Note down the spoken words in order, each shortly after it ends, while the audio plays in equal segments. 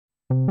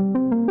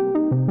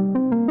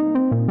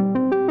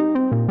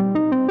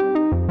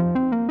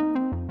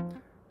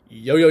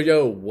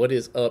Yo, what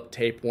is up,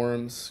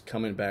 tapeworms?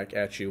 Coming back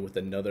at you with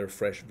another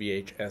fresh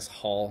VHS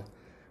haul.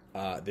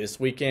 This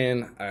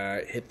weekend,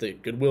 I hit the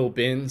Goodwill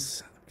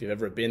bins. If you've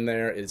ever been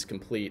there, it's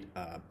complete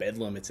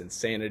bedlam. It's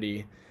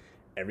insanity.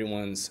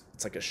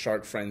 It's like a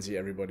shark frenzy.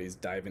 Everybody's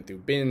diving through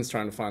bins,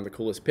 trying to find the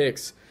coolest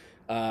picks.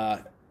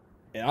 And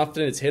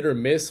often it's hit or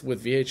miss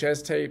with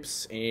VHS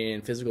tapes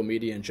and physical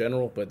media in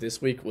general, but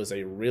this week was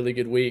a really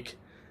good week.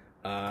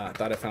 I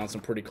thought I found some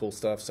pretty cool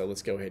stuff, so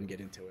let's go ahead and get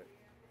into it.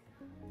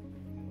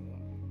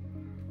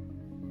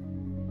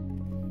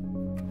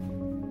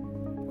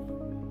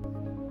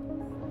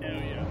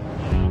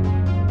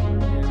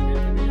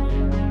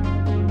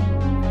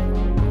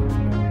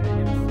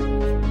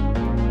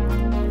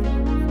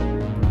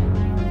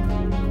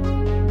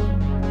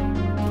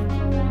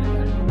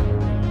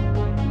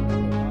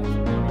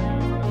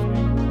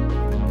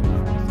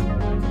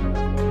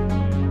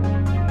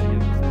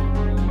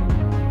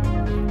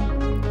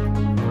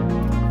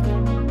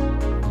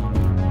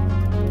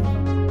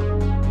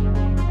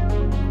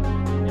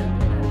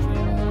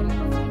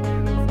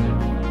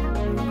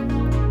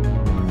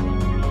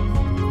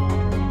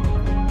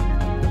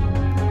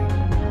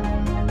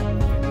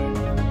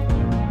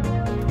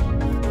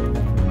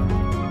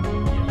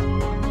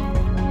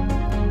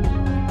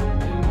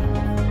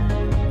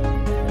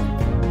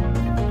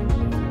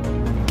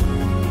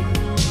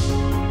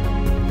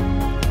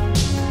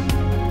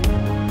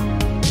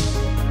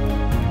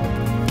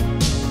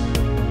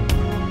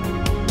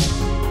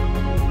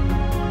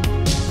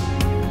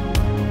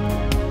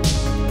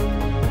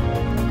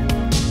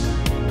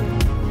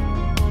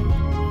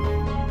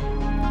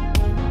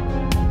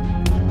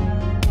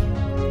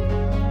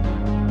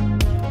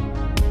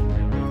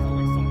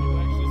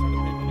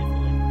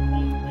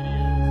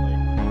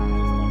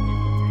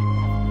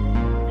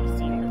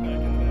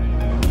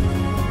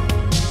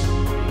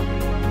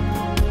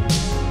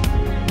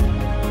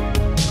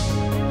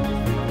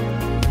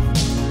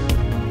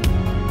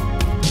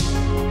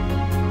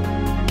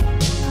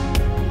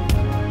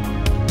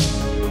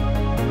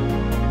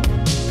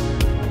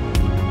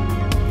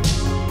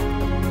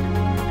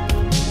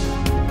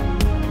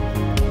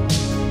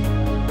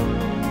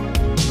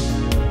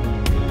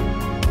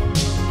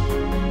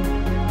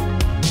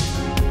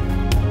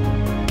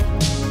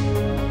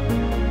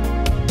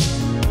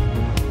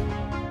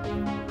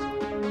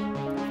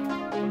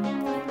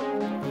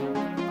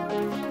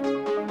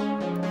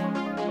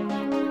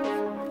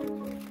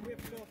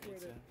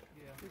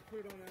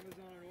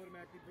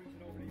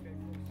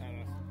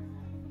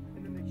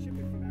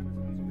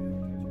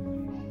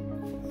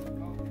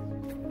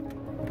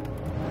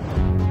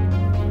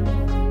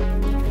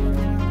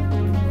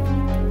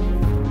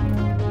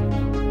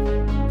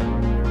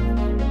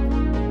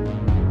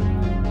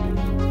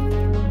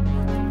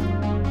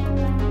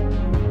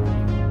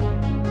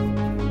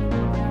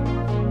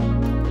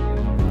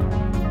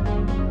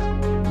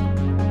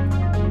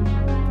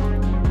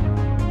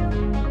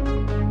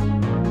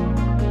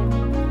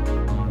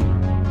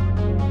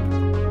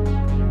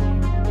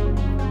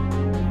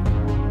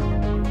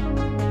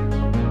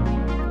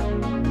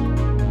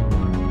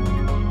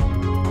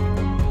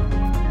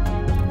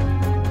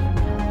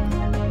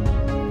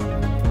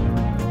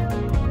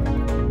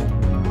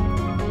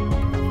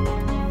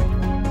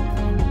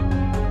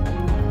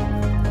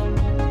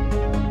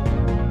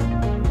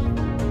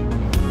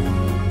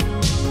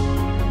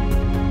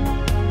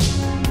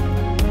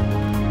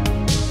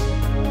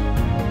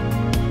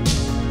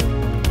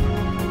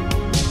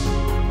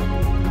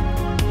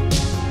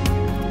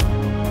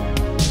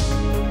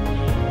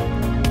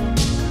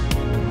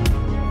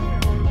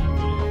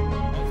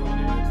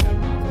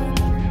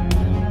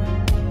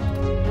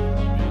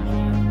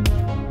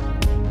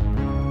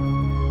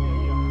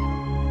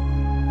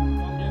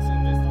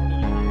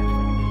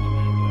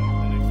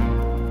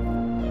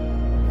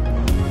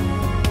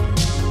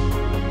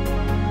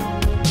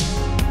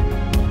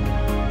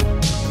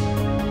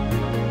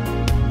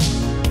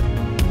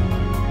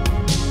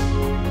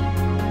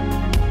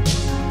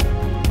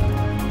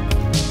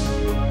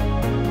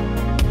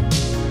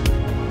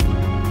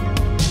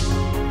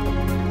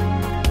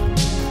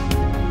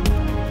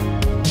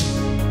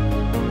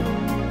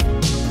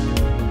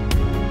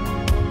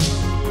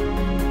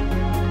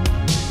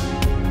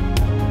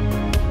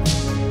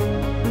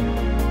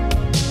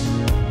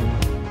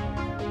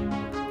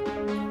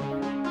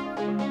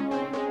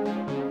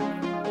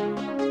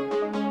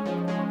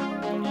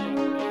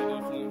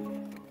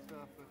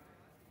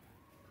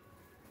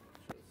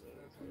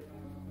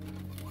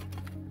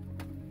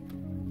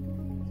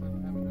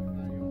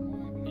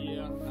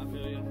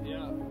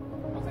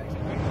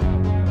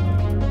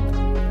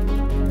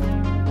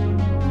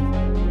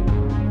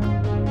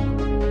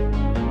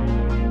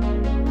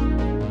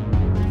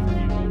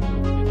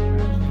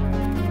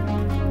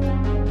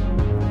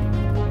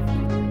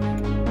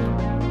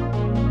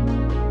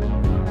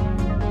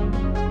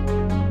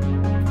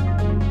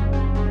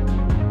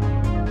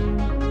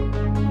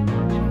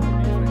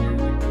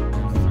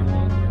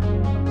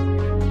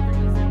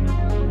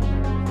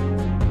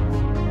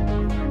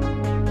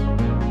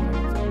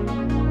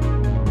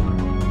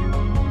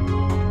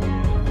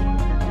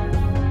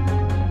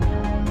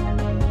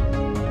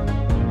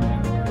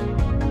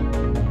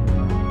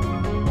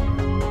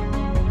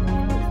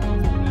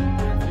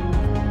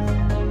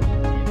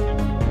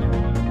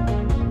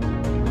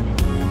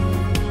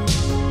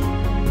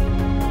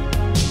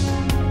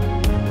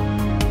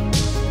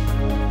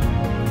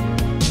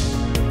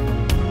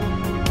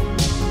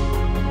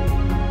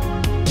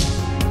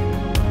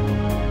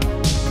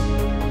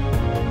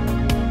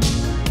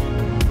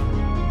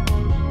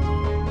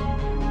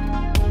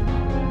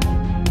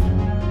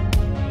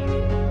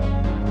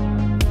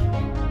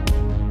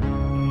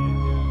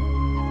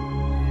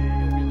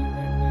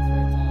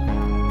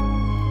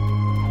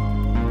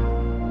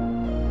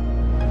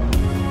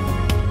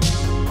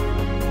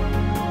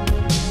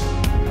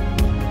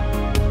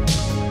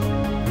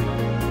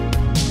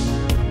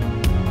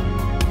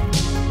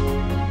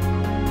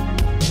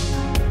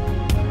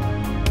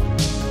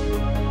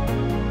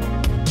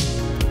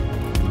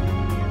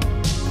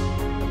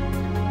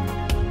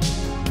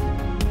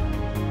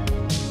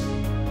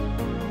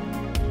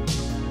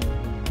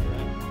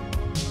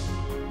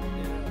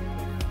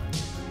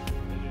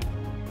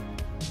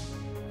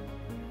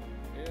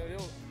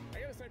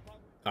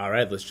 All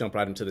right, let's jump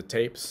right into the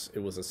tapes. It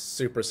was a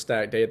super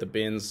stacked day at the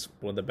bins,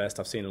 one of the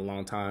best I've seen in a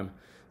long time.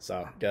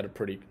 So got a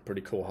pretty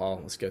cool haul.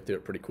 Let's go through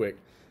it pretty quick.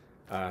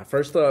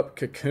 First up,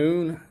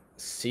 Cocoon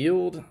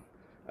sealed.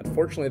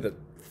 Unfortunately, the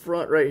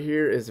front right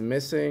here is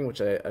missing,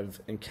 which I've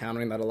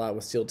encountering that a lot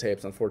with sealed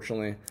tapes,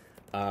 unfortunately.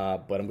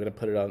 But I'm gonna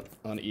put it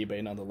on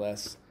eBay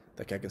nonetheless. I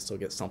think I can still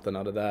get something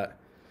out of that.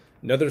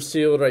 Another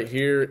sealed right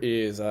here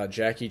is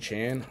Jackie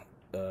Chan,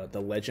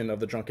 the Legend of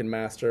the Drunken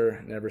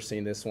Master. Never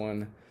seen this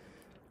one.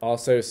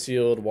 Also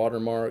sealed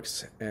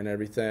watermarks and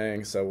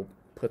everything, so we'll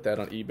put that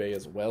on eBay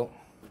as well.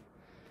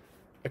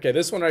 Okay,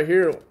 this one right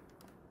here,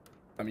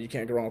 I mean, you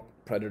can't go wrong with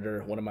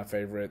Predator, one of my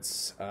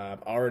favorites.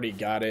 I've already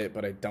got it,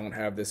 but I don't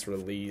have this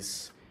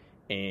release.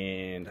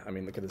 And, I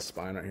mean, look at the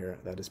spine right here.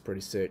 That is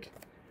pretty sick.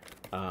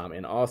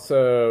 And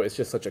also, it's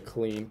just such a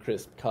clean,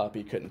 crisp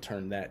copy. Couldn't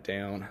turn that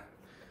down.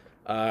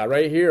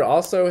 Right here,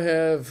 also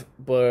have,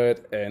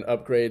 but an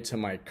upgrade to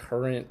my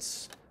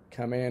current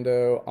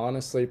Commando.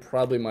 Honestly,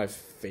 probably my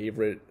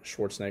favorite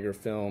Schwarzenegger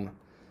film.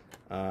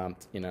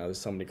 You know,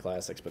 there's so many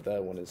classics, but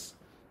that one is,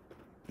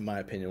 in my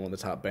opinion, one of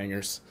the top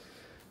bangers.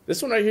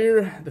 This one right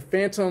here, the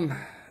Phantom,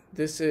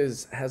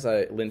 has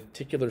a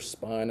lenticular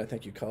spine, I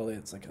think you call it.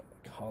 It's like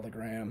a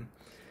hologram.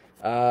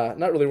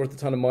 Not really worth a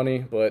ton of money,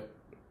 but,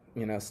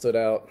 you know, stood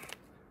out.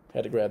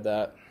 Had to grab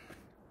that.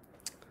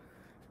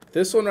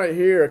 This one right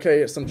here,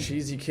 okay, some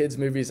cheesy kids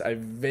movies. I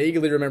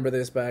vaguely remember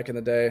this back in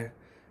the day.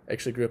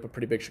 Actually grew up a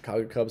pretty big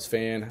Chicago Cubs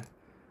fan.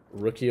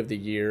 Rookie of the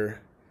Year.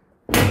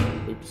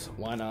 Oops,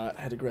 why not?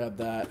 Had to grab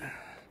that.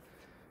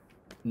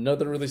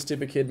 Another really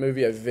stupid kid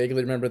movie. I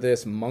vaguely remember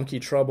this. Monkey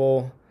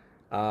Trouble.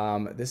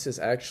 This is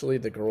actually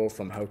the girl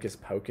from Hocus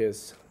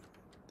Pocus.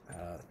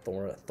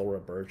 Thora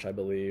Birch, I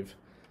believe.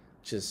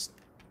 Just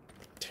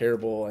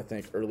terrible, I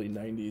think, early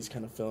 90s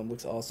kind of film.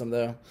 Looks awesome,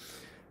 though.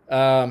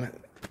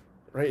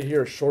 Right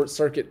here, Short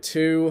Circuit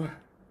 2.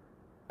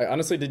 I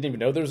honestly didn't even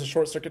know there was a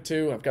Short Circuit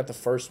 2. I've got the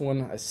first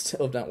one. I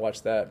still have not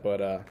watched that,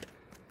 but,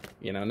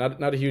 you know,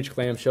 not a huge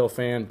clamshell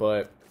fan,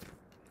 but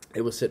it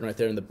was sitting right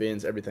there in the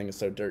bins. Everything is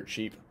so dirt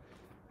cheap.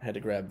 I had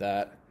to grab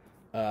that.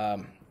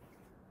 I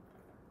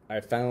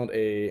found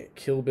a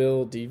Kill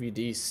Bill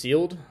DVD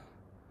sealed.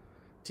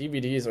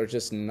 DVDs are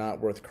just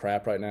not worth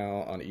crap right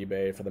now on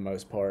eBay for the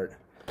most part,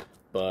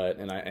 but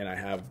and I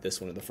have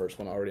this one, the first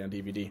one, already on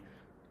DVD,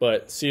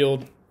 but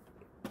sealed.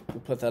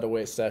 We'll put that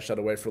away, stash that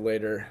away for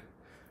later.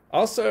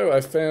 Also, I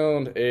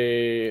found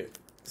a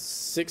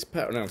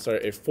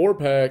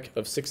 4-pack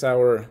of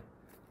 6-hour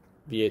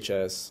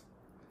VHS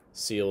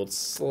sealed.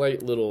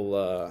 Slight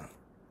little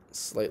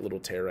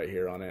tear right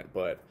here on it,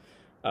 but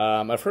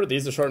I've heard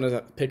these are starting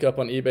to pick up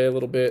on eBay a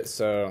little bit,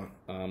 so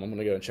I'm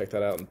gonna go and check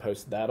that out and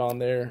post that on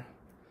there.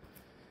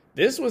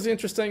 This was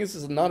interesting. This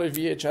is not a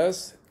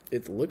VHS.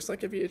 It looks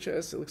like a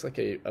VHS. It looks like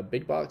a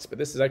big box, but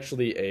this is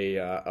actually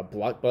a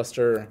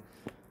Blockbuster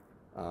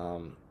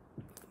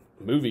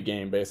movie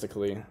game,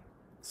 basically,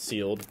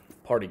 sealed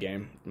party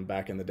game from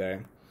back in the day.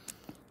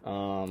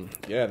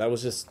 Yeah, that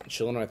was just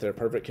chilling right there,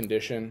 perfect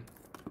condition.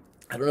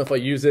 I don't know if I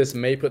use this,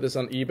 may put this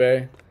on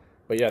eBay,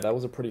 but yeah, that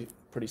was a pretty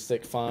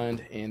sick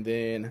find. And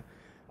then,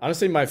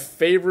 honestly, my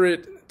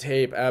favorite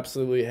tape,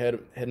 absolutely head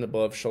and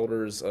above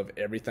shoulders of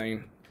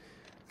everything,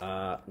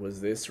 was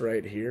this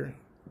right here,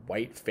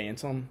 White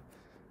Phantom.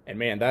 And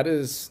man, that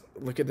is,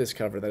 look at this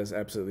cover, that is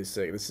absolutely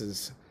sick. This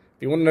is,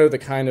 if you want to know the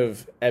kind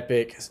of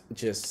epic,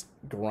 just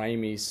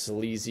grimy,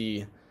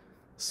 sleazy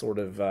sort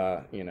of,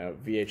 you know,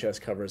 VHS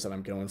covers that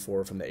I'm going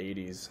for from the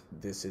 80s,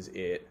 this is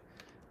it.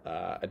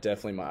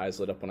 Definitely my eyes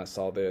lit up when I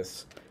saw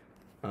this.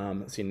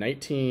 Let's see,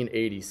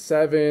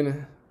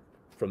 1987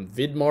 from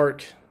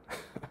Vidmark.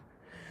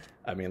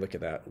 I mean, look at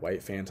that,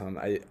 White Phantom.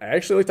 I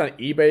actually looked on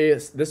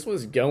eBay. This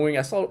was going,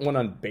 I saw one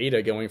on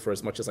beta going for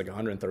as much as like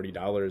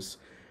 $130.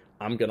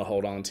 I'm going to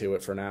hold on to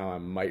it for now. I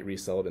might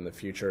resell it in the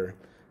future.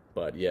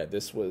 But yeah,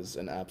 this was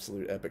an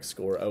absolute epic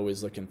score.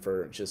 Always looking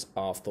for just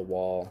off the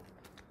wall,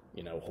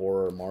 you know,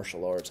 horror,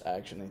 martial arts,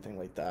 action, anything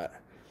like that.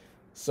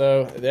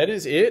 So that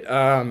is it.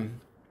 And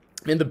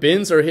the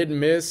bins are hit and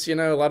miss. You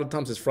know, a lot of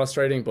times it's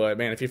frustrating, but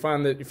man, if you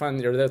find that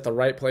you're there at the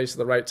right place at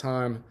the right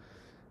time,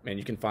 man,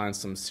 you can find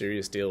some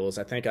serious deals.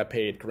 I think I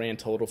paid grand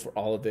total for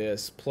all of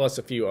this, plus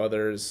a few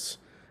others.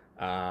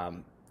 I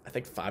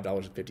think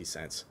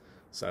 $5.50.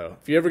 So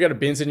if you ever got a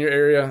bins in your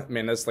area,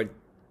 man, that's like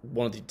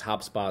one of the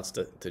top spots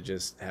to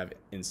just have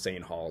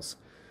insane hauls.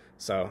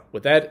 So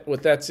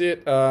that's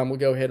it. We'll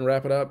go ahead and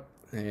wrap it up,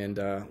 and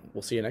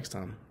we'll see you next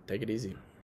time. Take it easy.